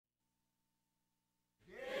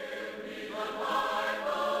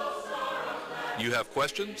You have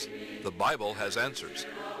questions? The Bible has answers.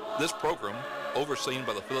 This program, overseen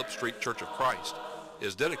by the Phillips Street Church of Christ,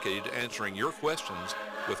 is dedicated to answering your questions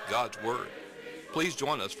with God's Word. Please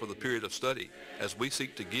join us for the period of study as we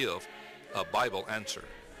seek to give a Bible answer.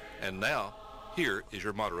 And now, here is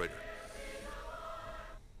your moderator.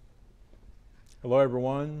 Hello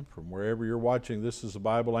everyone, from wherever you're watching, this is the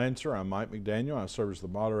Bible Answer. I'm Mike McDaniel. I serve as the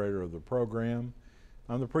moderator of the program.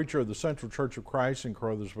 I'm the preacher of the Central Church of Christ in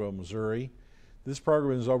Caruthersville, Missouri. This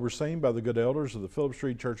program is overseen by the good elders of the Phillips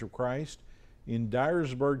Street Church of Christ in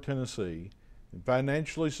Dyersburg, Tennessee, and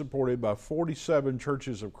financially supported by 47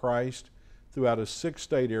 churches of Christ throughout a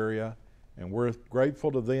 6-state area, and we're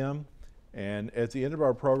grateful to them. And at the end of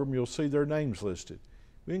our program, you'll see their names listed.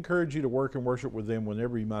 We encourage you to work and worship with them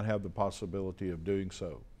whenever you might have the possibility of doing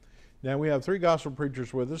so. Now, we have 3 gospel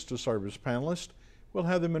preachers with us to serve as panelists. We'll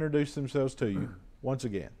have them introduce themselves to you once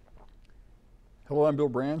again. Hello, I'm Bill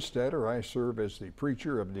Brandstatter. I serve as the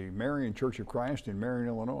preacher of the Marian Church of Christ in Marion,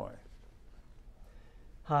 Illinois.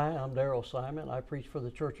 Hi, I'm Darrell Simon. I preach for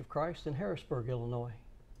the Church of Christ in Harrisburg, Illinois.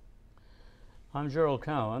 I'm Gerald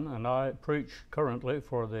Cowan, and I preach currently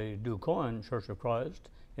for the Cowan Church of Christ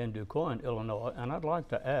in Cowan, Illinois. And I'd like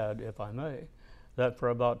to add, if I may, that for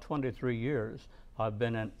about 23 years, I've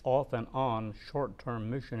been an off and on short-term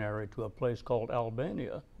missionary to a place called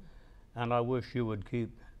Albania. And I wish you would keep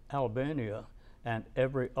Albania and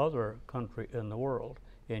every other country in the world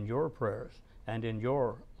in your prayers and in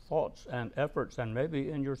your thoughts and efforts and maybe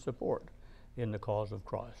in your support in the cause of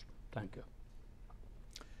Christ. Thank you.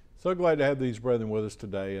 So glad to have these brethren with us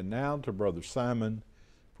today. And now to Brother Simon.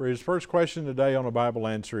 For his first question today on a Bible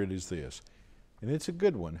Answer, it is this, and it's a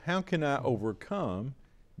good one. How can I overcome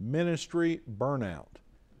ministry burnout?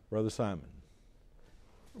 Brother Simon.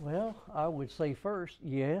 Well, I would say first,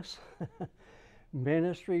 yes,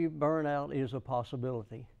 ministry burnout is a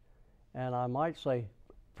possibility. And I might say,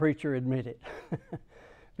 preacher, admit it,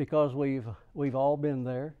 because we've all been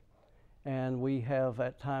there, and we have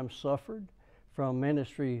at times suffered from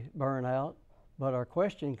ministry burnout, but our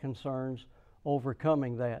question concerns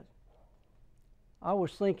overcoming that. I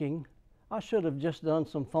was thinking I should have just done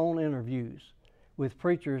some phone interviews with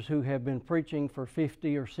preachers who have been preaching for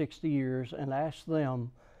 50 or 60 years and asked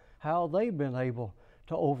them how they've been able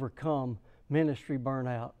to overcome ministry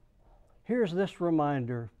burnout. Here's this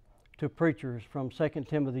reminder to preachers from 2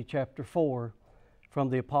 Timothy chapter 4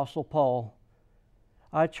 from the Apostle Paul.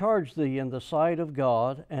 I charge thee in the sight of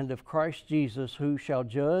God and of Christ Jesus, who shall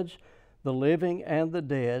judge the living and the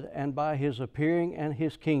dead, and by his appearing and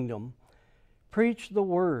his kingdom. Preach the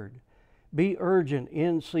word, be urgent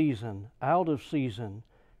in season, out of season,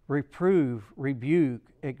 reprove, rebuke,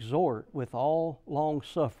 exhort with all long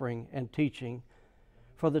suffering and teaching.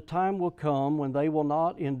 For the time will come when they will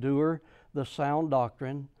not endure the sound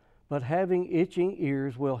doctrine, but having itching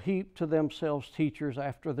ears will heap to themselves teachers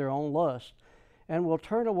after their own lust, and will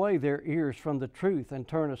turn away their ears from the truth and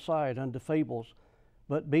turn aside unto fables.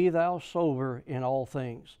 But be thou sober in all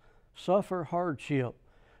things, suffer hardship,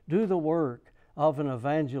 do the work of an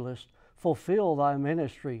evangelist, fulfill thy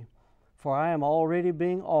ministry. For I am already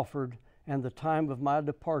being offered, and the time of my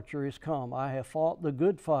departure is come. I have fought the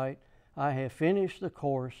good fight, I have finished the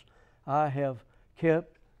course, I have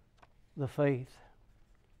kept the faith.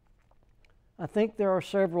 I think there are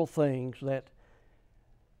several things that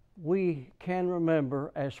we can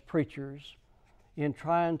remember as preachers in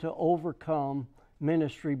trying to overcome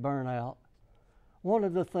ministry burnout. One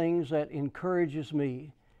of the things that encourages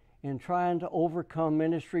me in trying to overcome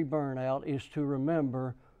ministry burnout is to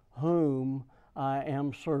remember whom I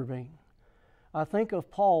am serving. I think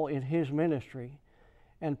of Paul in his ministry,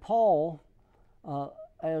 and Paul,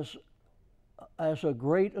 as a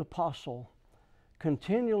great apostle,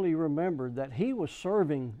 continually remembered that he was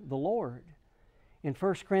serving the Lord. In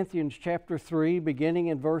 1 Corinthians chapter 3, beginning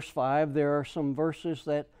in verse 5, there are some verses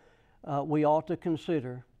that we ought to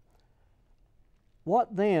consider.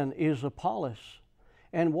 What then is Apollos,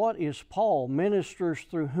 and what is Paul, ministers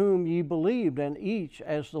through whom ye believed, and each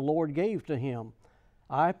as the Lord gave to him?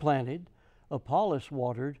 I planted, Apollos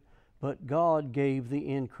watered, but God gave the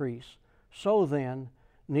increase. So then,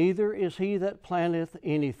 neither is he that planteth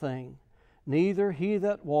anything, neither he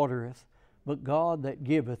that watereth, but God that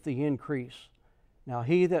giveth the increase. Now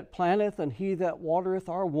he that planteth and he that watereth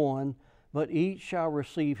are one, but each shall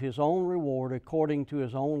receive his own reward according to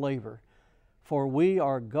his own labor. For we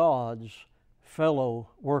are God's fellow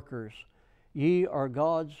workers. Ye are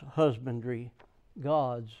God's husbandry,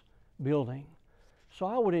 God's building. So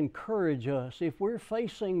I would encourage us, if we're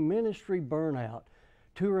facing ministry burnout,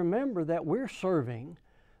 to remember that we're serving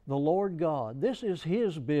the Lord God. This is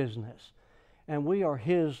His business, and we are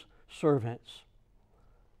His servants.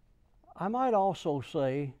 I might also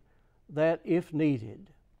say that if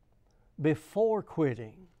needed, before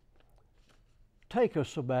quitting, take a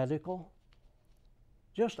sabbatical.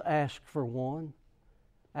 Just ask for one.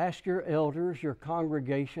 Ask your elders, your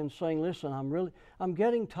congregation, saying, listen, I'm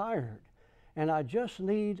getting tired, and I just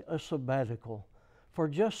need a sabbatical for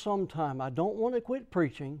just some time. I don't want to quit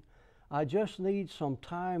preaching. I just need some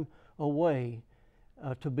time away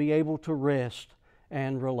to be able to rest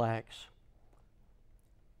and relax.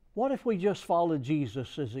 What if we just followed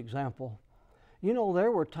Jesus' example? You know,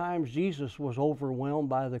 there were times Jesus was overwhelmed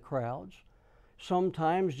by the crowds.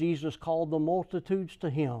 Sometimes Jesus called the multitudes to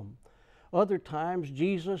him. Other times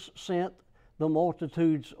Jesus sent the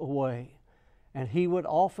multitudes away. And he would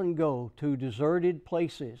often go to deserted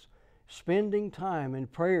places, spending time in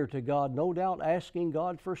prayer to God, no doubt asking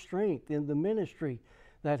God for strength in the ministry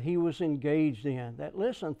that he was engaged in. That,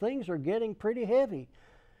 listen, things are getting pretty heavy,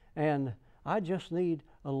 and I just need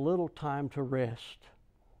a little time to rest.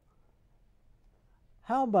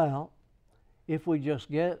 How about if we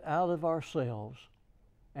just get out of ourselves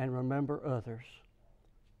and remember others?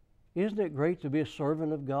 Isn't it great to be a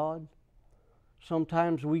servant of God?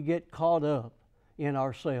 Sometimes we get caught up in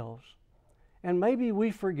ourselves, and maybe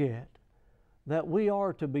we forget that we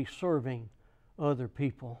are to be serving other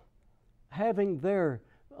people, having their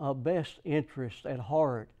best interest at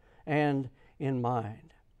heart and in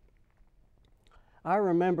mind. I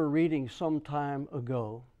remember reading some time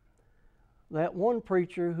ago that one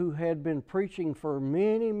preacher who had been preaching for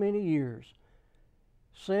many, many years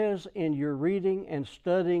says in your reading and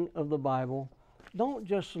studying of the Bible, don't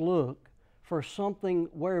just look for something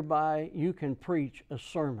whereby you can preach a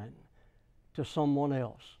sermon to someone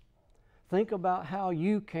else. Think about how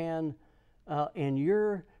you can, in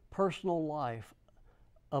your personal life,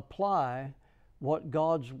 apply what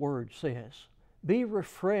God's Word says. Be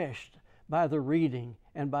refreshed by the reading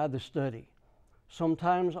and by the study.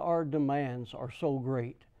 Sometimes our demands are so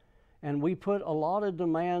great, and we put a lot of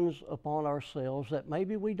demands upon ourselves that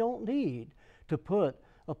maybe we don't need to put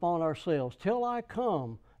upon ourselves. Till I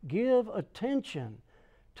come, give attention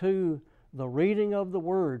to the reading of the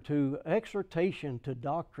Word, to exhortation, to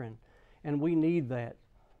doctrine, and we need that.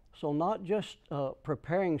 So not just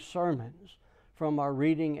preparing sermons from our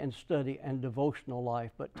reading and study and devotional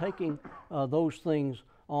life, but taking those things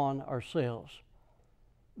on ourselves.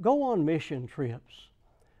 Go on mission trips.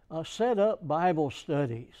 Set up Bible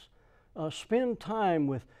studies. Spend time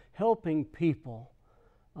with helping people.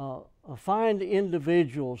 Find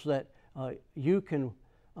individuals that you can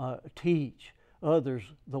teach others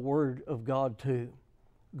the Word of God to.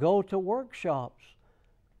 Go to workshops.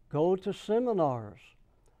 Go to seminars.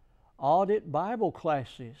 Audit Bible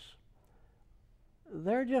classes.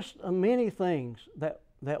 There are just many things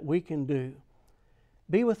that we can do.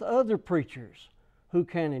 Be with other preachers who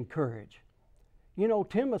can encourage. You know,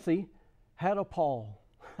 Timothy had a Paul.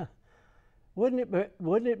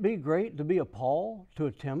 Wouldn't it be great to be a Paul to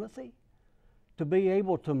a Timothy? To be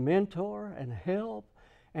able to mentor and help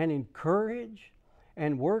and encourage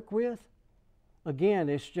and work with? Again,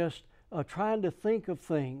 it's just trying to think of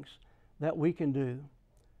things that we can do.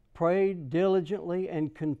 Pray diligently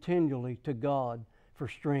and continually to God for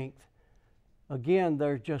strength. Again,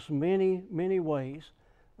 there's just many, many ways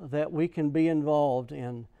that we can be involved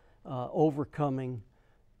in overcoming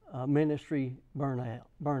ministry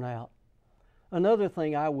burnout. Another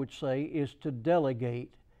thing I would say is to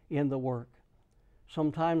delegate in the work.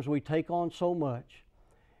 Sometimes we take on so much,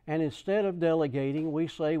 and instead of delegating, we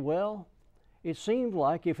say, well, it seems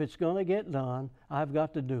like if it's going to get done, I've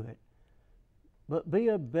got to do it. But be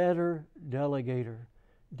a better delegator.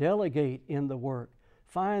 Delegate in the work.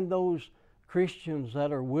 Find those Christians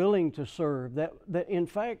that are willing to serve, that in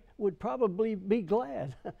fact would probably be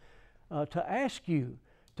glad to ask you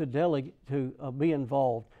to delegate, to be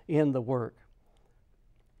involved in the work.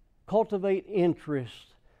 Cultivate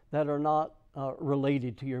interests that are not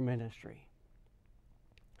related to your ministry.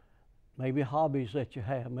 Maybe hobbies that you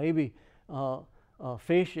have, maybe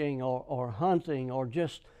fishing or hunting, or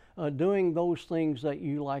just doing those things that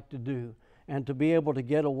you like to do, and to be able to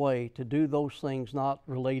get away to do those things not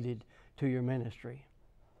related to your ministry.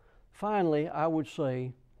 Finally, I would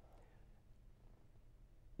say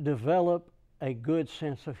develop a good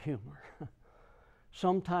sense of humor.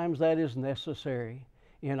 Sometimes that is necessary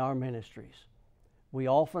in our ministries. We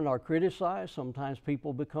often are criticized. Sometimes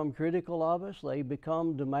people become critical of us. They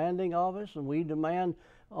become demanding of us, and we demand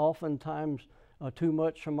oftentimes too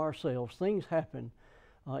much from ourselves. Things happen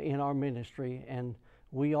in our ministry, and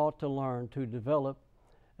we ought to learn to develop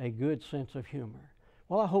a good sense of humor.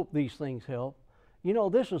 Well, I hope these things help. You know,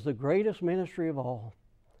 this is the greatest ministry of all.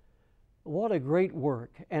 what a great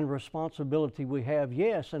work and responsibility we have.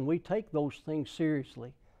 Yes, and we take those things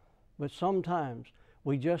seriously. But sometimes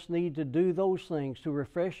we just need to do those things to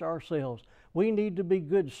refresh ourselves. We need to be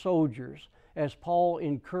good soldiers, as Paul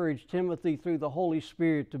encouraged Timothy through the Holy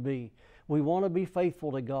Spirit to be. We want to be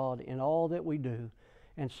faithful to God in all that we do.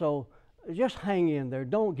 And so just hang in there.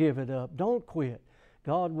 Don't give it up. Don't quit.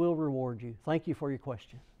 God will reward you. Thank you for your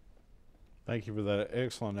question. Thank you for that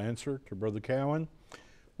excellent answer to Brother Cowan.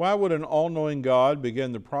 Why would an all-knowing God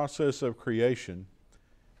begin the process of creation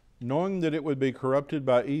knowing that it would be corrupted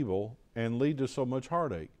by evil and lead to so much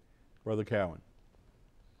heartache? Brother Cowan.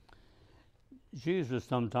 Jesus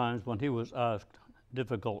sometimes, when he was asked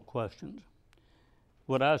difficult questions,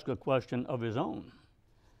 would ask a question of his own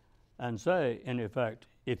and say, in effect,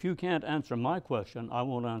 if you can't answer my question, I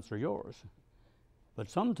won't answer yours. But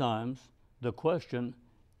sometimes the question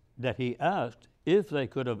that he asked, if they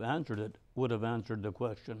could have answered it, would have answered the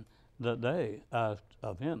question that they asked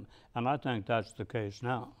of him. And I think that's the case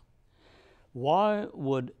now. Why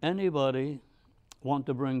would anybody want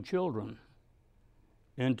to bring children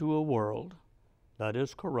into a world that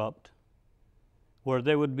is corrupt, where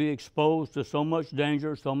they would be exposed to so much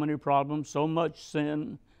danger, so many problems, so much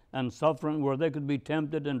sin and suffering, where they could be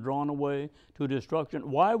tempted and drawn away to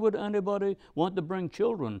destruction? Why would anybody want to bring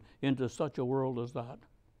children into such a world as that?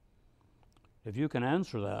 If you can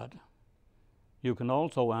answer that, you can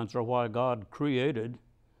also answer why God created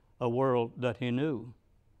a world that he knew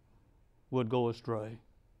would go astray,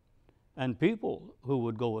 and people who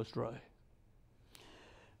would go astray.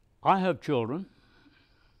 I have children,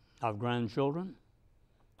 I have grandchildren,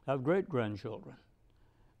 I have great-grandchildren.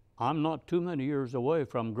 I'm not too many years away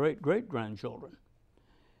from great-great-grandchildren.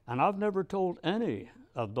 And I've never told any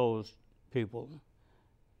of those people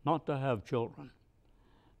not to have children,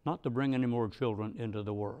 not to bring any more children into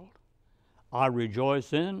the world. I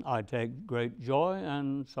rejoice in, I take great joy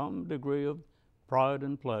and some degree of pride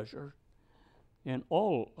and pleasure in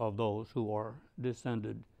all of those who are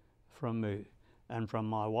descended from me and from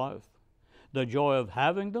my wife. The joy of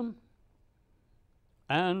having them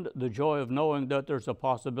and the joy of knowing that there's a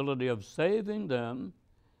possibility of saving them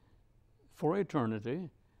for eternity,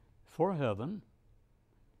 for heaven,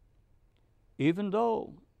 even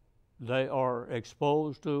though they are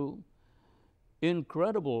exposed to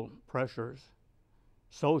incredible pressures,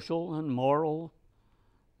 social and moral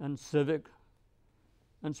and civic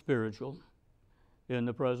and spiritual, in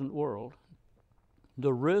the present world.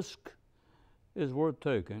 The risk is worth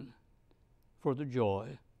taking for the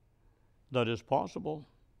joy that is possible.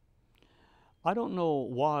 I don't know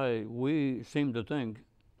why we seem to think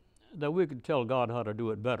that we could tell God how to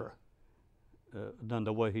do it better than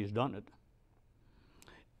the way he's done it.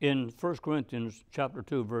 In 1 Corinthians chapter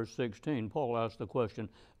 2, verse 16, Paul asked the question,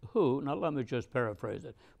 now let me just paraphrase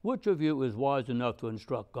it, which of you is wise enough to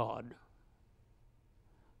instruct God?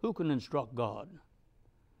 Who can instruct God?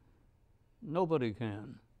 Nobody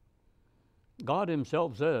can. God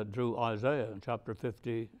himself said through Isaiah chapter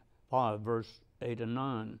 55, verse 8 and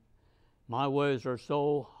 9, my ways are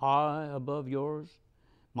so high above yours,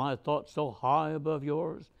 my thoughts so high above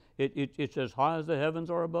yours, it's as high as the heavens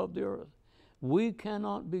are above the earth. We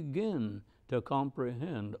cannot begin to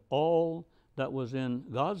comprehend all that was in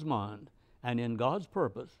God's mind and in God's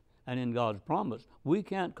purpose and in God's promise. We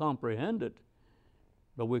can't comprehend it,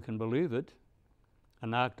 but we can believe it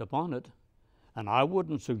and act upon it. And I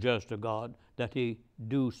wouldn't suggest to God that he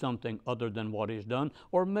do something other than what he's done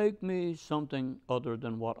or make me something other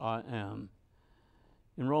than what I am.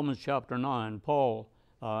 In Romans chapter 9, Paul,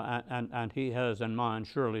 and he has in mind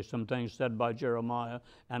surely some things said by Jeremiah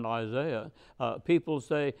and Isaiah. People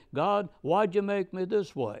say, God, why'd you make me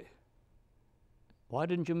this way? Why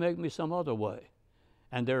didn't you make me some other way?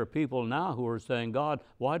 And there are people now who are saying, God,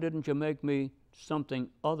 why didn't you make me something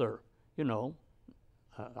other?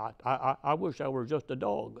 I wish I were just a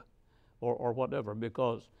dog or whatever,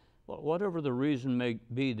 because whatever the reason may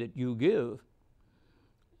be that you give,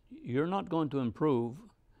 you're not going to improve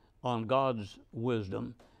on God's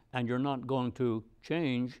wisdom, and you're not going to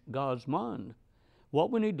change God's mind.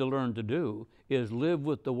 What we need to learn to do is live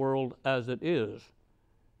with the world as it is.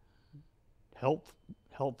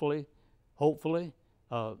 Hopefully,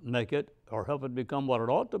 make it or help it become what it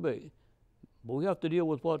ought to be. But we have to deal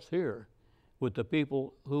with what's here, with the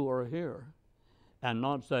people who are here, and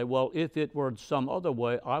not say, well, if it were some other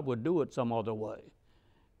way, I would do it some other way.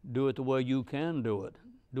 Do it the way you can do it.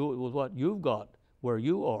 Do it with what you've got, where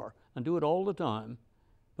you are, and do it all the time,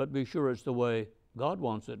 but be sure it's the way God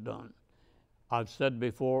wants it done. I've said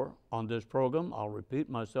before on this program, I'll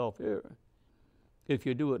repeat myself here, if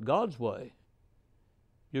you do it God's way,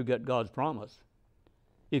 you get God's promise.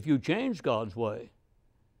 If you change God's way,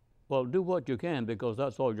 well, do what you can, because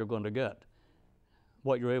that's all you're going to get,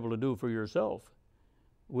 what you're able to do for yourself.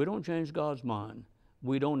 We don't change God's mind.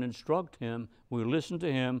 We don't instruct Him. We listen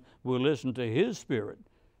to Him. We listen to His Spirit.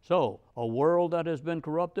 So, a world that has been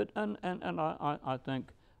corrupted, and I think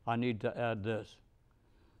I need to add this.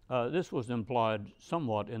 This was implied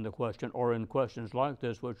somewhat in the question, or in questions like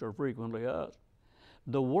this, which are frequently asked.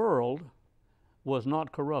 The world was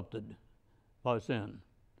not corrupted by sin.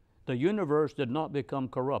 The universe did not become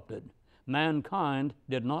corrupted. Mankind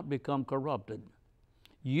did not become corrupted.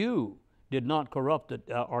 You did not corrupted,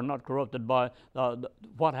 are not corrupted by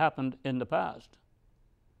what happened in the past.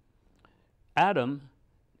 Adam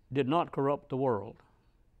did not corrupt the world.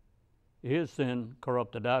 His sin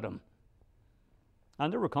corrupted Adam.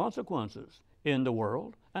 And there were consequences in the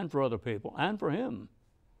world and for other people and for him.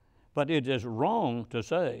 But it is wrong to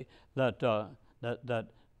say that, that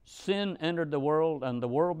sin entered the world and the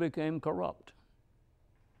world became corrupt.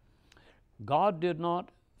 God did not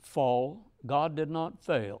fall, God did not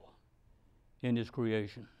fail in His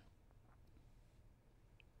creation.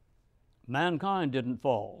 Mankind didn't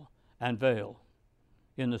fall and fail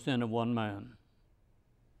in the sin of one man.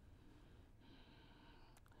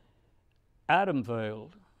 Adam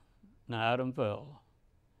failed, now Adam fell.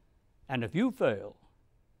 And if you fail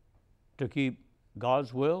to keep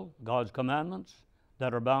God's will, God's commandments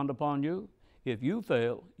that are bound upon you, if you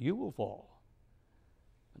fail, you will fall.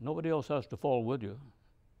 Nobody else has to fall with you.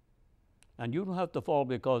 And you don't have to fall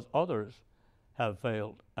because others have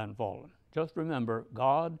failed and fallen. Just remember,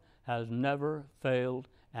 God has never failed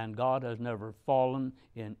and God has never fallen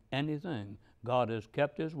in anything. God has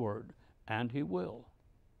kept His word, and He will.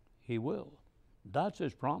 He will. That's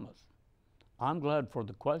His promise. I'm glad for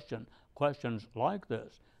the questions like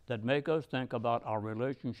this that make us think about our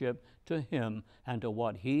relationship to Him and to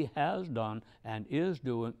what He has done and is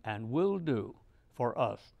doing and will do for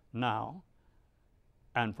us now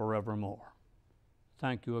and forevermore.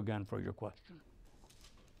 Thank you again for your question.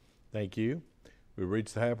 Thank you. We've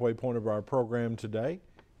reached the halfway point of our program today.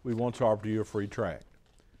 We want to offer you a free tract.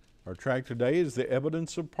 Our tract today is The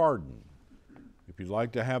Evidence of Pardon. If you'd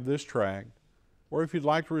like to have this tract, or if you'd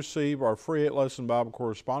like to receive our free 8-lesson Bible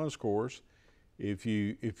correspondence course, if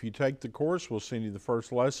you take the course, we'll send you the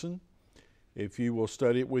first lesson. If you will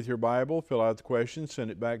study it with your Bible, fill out the questions, send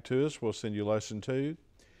it back to us, we'll send you lesson 2.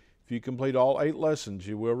 If you complete all 8 lessons,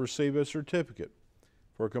 you will receive a certificate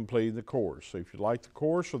for completing the course. So if you'd like the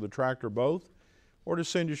course or the tract or both, or to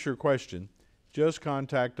send us your question, just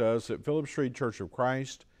contact us at Phillips Street Church of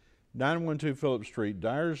Christ, 912 Phillips Street,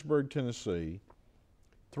 Dyersburg, Tennessee,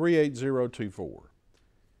 38024.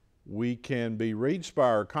 We can be reached by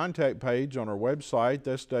our contact page on our website.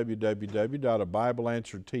 That's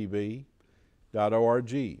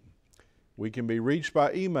www.abibleanswertv.org. We can be reached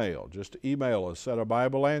by email. Just email us at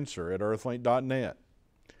abibleanswer@earthlink.net.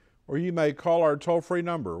 Or you may call our toll-free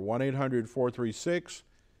number,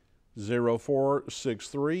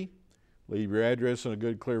 1-800-436-0463. Leave your address in a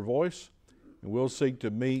good, clear voice, and we'll seek to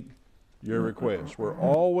meet your request. We're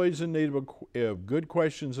always in need of good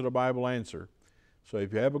questions at a Bible Answer. So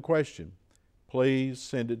if you have a question, please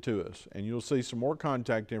send it to us, and you'll see some more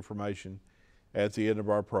contact information at the end of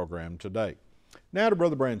our program today. Now to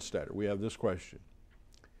Brother Brandstatter, we have this question.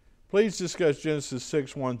 Please discuss Genesis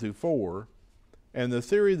 6:1-4 and the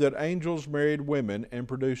theory that angels married women and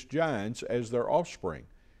produced giants as their offspring.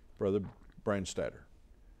 Brother Brandstatter.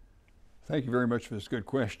 Thank you very much for this good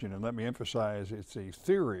question, and let me emphasize it's a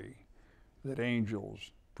theory that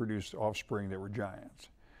angels produced offspring that were giants.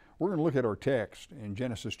 We're going to look at our text in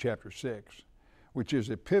Genesis chapter 6, which is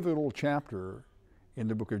a pivotal chapter in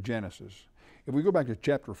the book of Genesis. If we go back to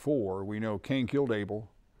chapter 4, we know Cain killed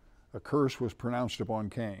Abel. A curse was pronounced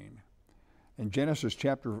upon Cain. And Genesis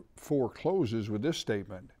chapter 4 closes with this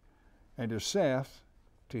statement, and to Seth,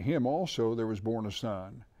 to him also there was born a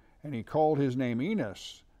son, and he called his name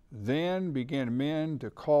Enos. Then began men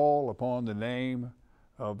to call upon the name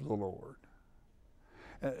of the Lord.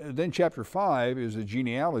 Then chapter 5 is a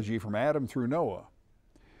genealogy from Adam through Noah.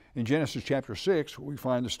 In Genesis chapter 6, we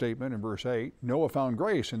find the statement in verse 8, Noah found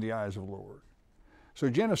grace in the eyes of the Lord. So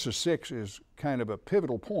Genesis 6 is kind of a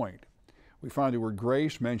pivotal point. We find the word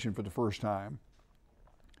grace mentioned for the first time.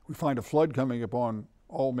 We find a flood coming upon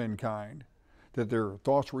all mankind, that their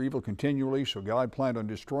thoughts were evil continually, so God planned on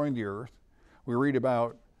destroying the earth. We read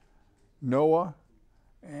about Noah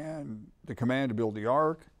and the command to build the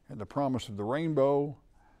ark and the promise of the rainbow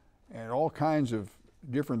and all kinds of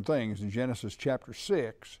different things in Genesis chapter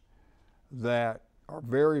 6 that are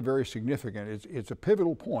very, very significant. It's a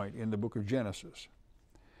pivotal point in the book of Genesis.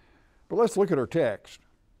 But let's look at our text.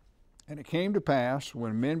 And it came to pass,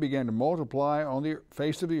 when men began to multiply on the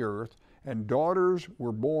face of the earth, and daughters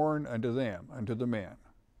were born unto them, unto the men,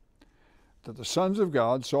 that the sons of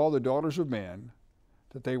God saw the daughters of men,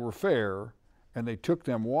 that they were fair, and they took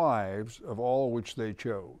them wives of all which they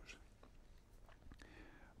chose.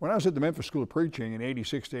 When I was at the Memphis School of Preaching in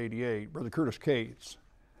 86 to 88, Brother Curtis Cates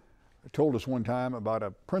told us one time about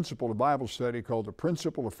a principle of Bible study called the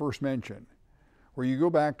principle of first mention, where you go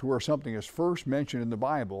back to where something is first mentioned in the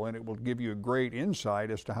Bible and it will give you a great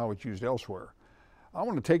insight as to how it's used elsewhere. I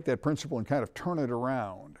want to take that principle and kind of turn it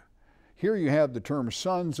around. Here you have the term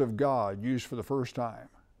sons of God used for the first time.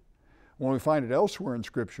 When we find it elsewhere in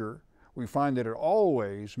Scripture, we find that it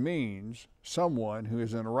always means someone who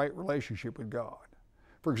is in a right relationship with God.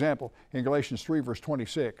 For example, in Galatians 3 verse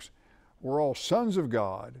 26, we're all sons of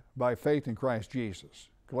God by faith in Christ Jesus.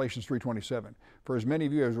 Galatians 3:27, for as many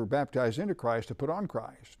of you as were baptized into Christ to put on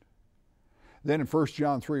Christ. Then in 1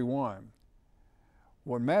 John 3:1,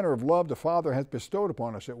 what manner of love the Father hath bestowed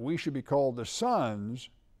upon us, that we should be called the sons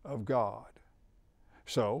of God.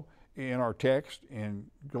 So, in our text in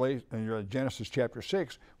Genesis chapter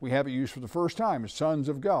 6, we have it used for the first time as sons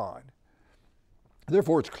of God.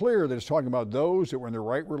 Therefore, it's clear that it's talking about those that were in the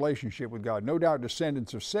right relationship with God, no doubt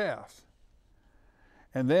descendants of Seth.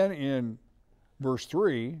 And then in verse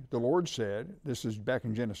 3, the Lord said, this is back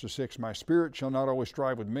in Genesis 6, my spirit shall not always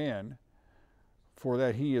strive with men, for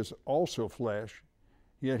that he is also flesh,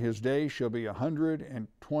 yet his days shall be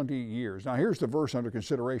 120 years. Now here's the verse under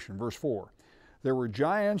consideration, verse 4. There were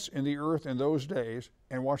giants in the earth in those days,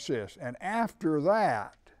 and watch this, and after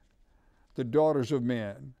that, the daughters of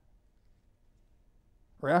men,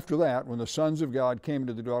 or after that, when the sons of God came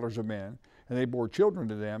to the daughters of men, and they bore children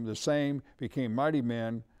to them, the same became mighty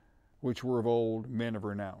men, which were of old, men of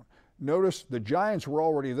renown. Notice the giants were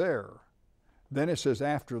already there. Then it says,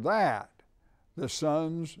 after that, the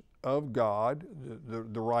sons of God,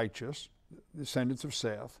 the righteous, descendants of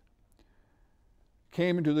Seth,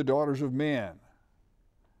 came into the daughters of men,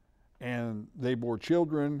 and they bore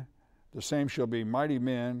children, the same shall be mighty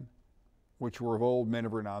men, which were of old, men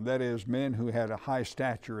of renown. That is, men who had a high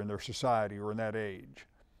stature in their society or in that age.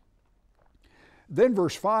 Then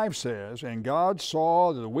verse 5 says, and God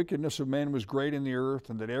saw that the wickedness of men was great in the earth,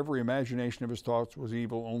 and that every imagination of his thoughts was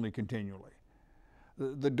evil only continually.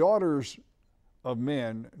 The daughters of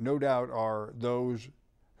men, no doubt, are those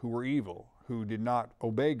who were evil, who did not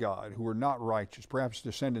obey God, who were not righteous, perhaps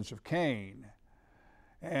descendants of Cain.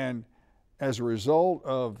 And as a result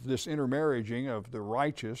of this intermarrying of the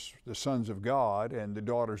righteous, the sons of God, and the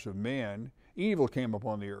daughters of men, evil came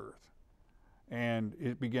upon the earth, and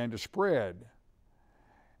it began to spread.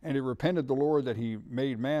 And it repented the Lord that he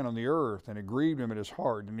made man on the earth, and it grieved him at his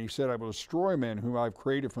heart. And he said, I will destroy men whom I have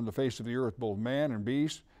created from the face of the earth, both man and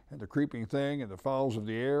beast, and the creeping thing, and the fowls of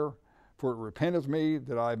the air, for it repenteth me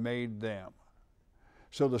that I made them.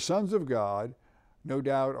 So the sons of God, no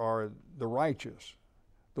doubt, are the righteous,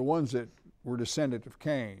 the ones that were descendant of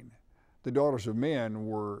Cain. The daughters of men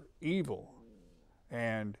were evil.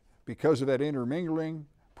 And because of that intermingling,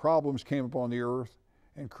 problems came upon the earth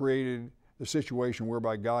and created the situation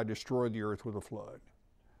whereby God destroyed the earth with a flood.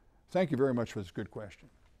 Thank you very much for this good question.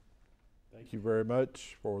 Thank you very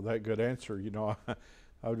much for that good answer. You know,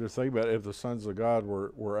 I was just thinking about if the sons of God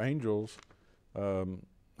were angels,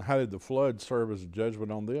 how did the flood serve as a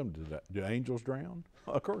judgment on them? Did angels drown?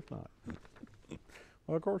 Of course not.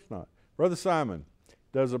 Well, of course not. Brother Simon,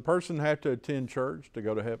 does a person have to attend church to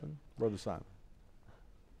go to heaven? Brother Simon.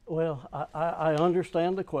 Well, I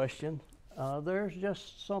understand the question. There's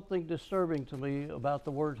just something disturbing to me about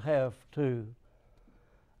the word have to.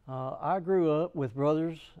 I grew up with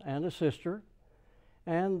brothers and a sister,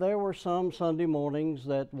 and there were some Sunday mornings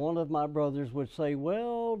that one of my brothers would say,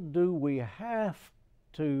 well, do we have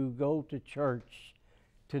to go to church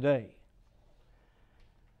today?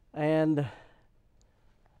 And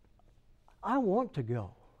I want to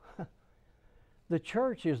go. The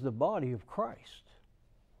church is the body of Christ.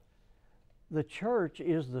 The church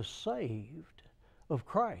is the saved of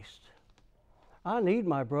Christ. I need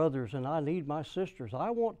my brothers and I need my sisters. I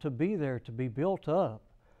want to be there to be built up.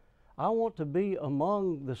 I want to be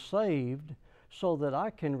among the saved so that I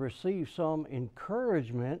can receive some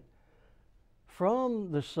encouragement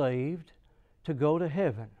from the saved to go to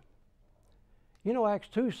heaven. You know, Acts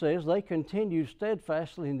 2 says they continued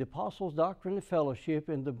steadfastly in the apostles' doctrine and fellowship,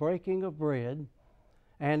 in the breaking of bread,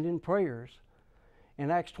 and in prayers. In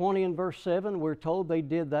Acts 20 and verse 7, we're told they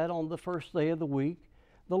did that on the first day of the week.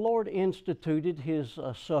 The Lord instituted his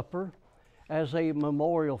supper as a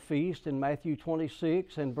memorial feast in Matthew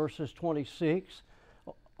 26 and verses 26,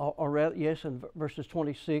 and verses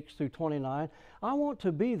 26 through 29. I want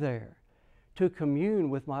to be there. to commune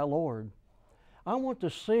with my Lord. I want to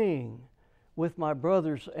sing with my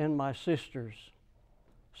brothers and my sisters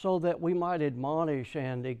so that we might admonish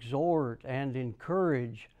and exhort and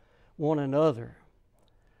encourage one another.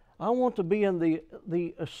 I want to be in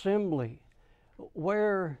the assembly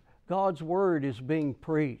where God's Word is being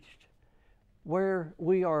preached, where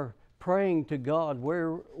we are praying to God,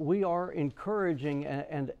 where we are encouraging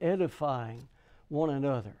and edifying one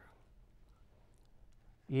another.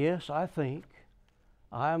 Yes, I think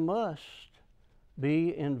I must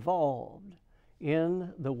be involved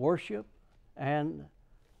in the worship and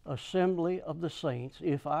assembly of the saints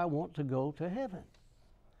if I want to go to heaven.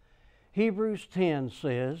 Hebrews 10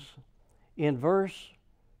 says in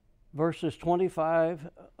verses 25,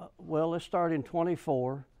 let's start in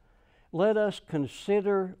 24, let us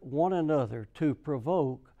consider one another to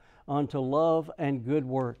provoke unto love and good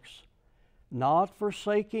works, not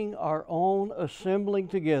forsaking our own assembling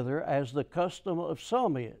together as the custom of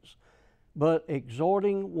some is, but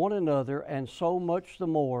exhorting one another, and so much the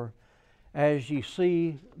more as ye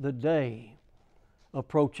see the day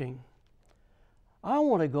approaching. I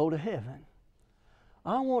want to go to heaven.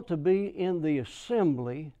 I want to be in the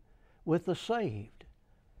assembly with the saved.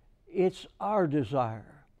 It's our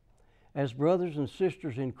desire as brothers and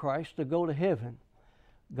sisters in Christ to go to heaven.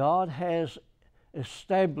 God has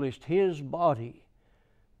established His body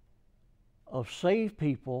of saved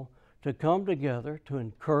people to come together to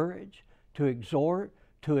encourage, to exhort,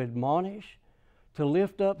 to admonish, to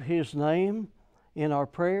lift up His name in our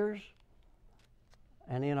prayers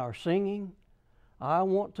and in our singing. I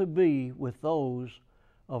want to be with those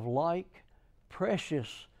of like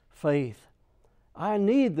precious faith. I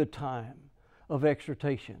need the time of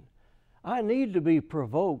exhortation. I need to be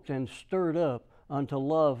provoked and stirred up unto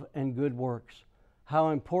love and good works.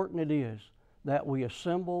 How important it is that we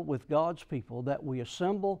assemble with God's people, that we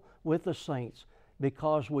assemble with the saints,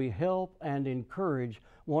 because we help and encourage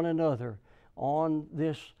one another on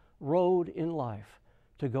this road in life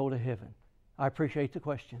to go to heaven. I appreciate the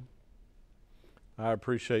question. I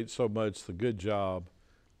appreciate so much the good job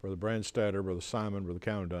Brother Brandstatter, Brother Simon, Brother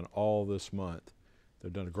Cowan have done all this month.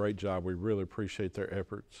 They've done a great job. We really appreciate their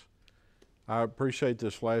efforts. I appreciate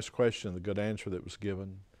this last question, the good answer that was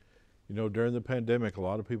given. You know, during the pandemic, a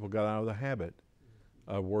lot of people got out of the habit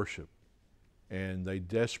of worship, and they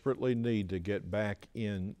desperately need to get back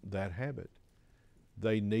in that habit.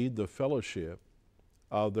 They need the fellowship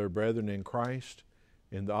of their brethren in Christ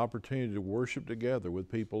and the opportunity to worship together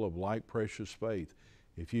with people of like precious faith.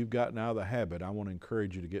 If you've gotten out of the habit, I want to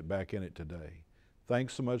encourage you to get back in it today.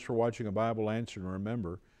 Thanks so much for watching A Bible Answer, and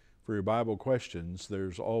remember, for your Bible questions,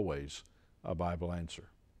 there's always a Bible answer.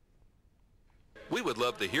 We would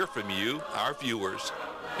love to hear from you, our viewers.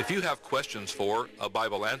 If you have questions for A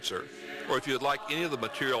Bible Answer, or if you would like any of the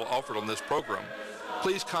material offered on this program,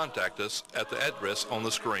 please contact us at the address on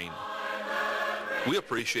the screen. We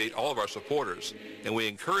appreciate all of our supporters, and we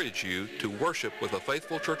encourage you to worship with a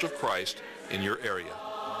faithful Church of Christ in your area.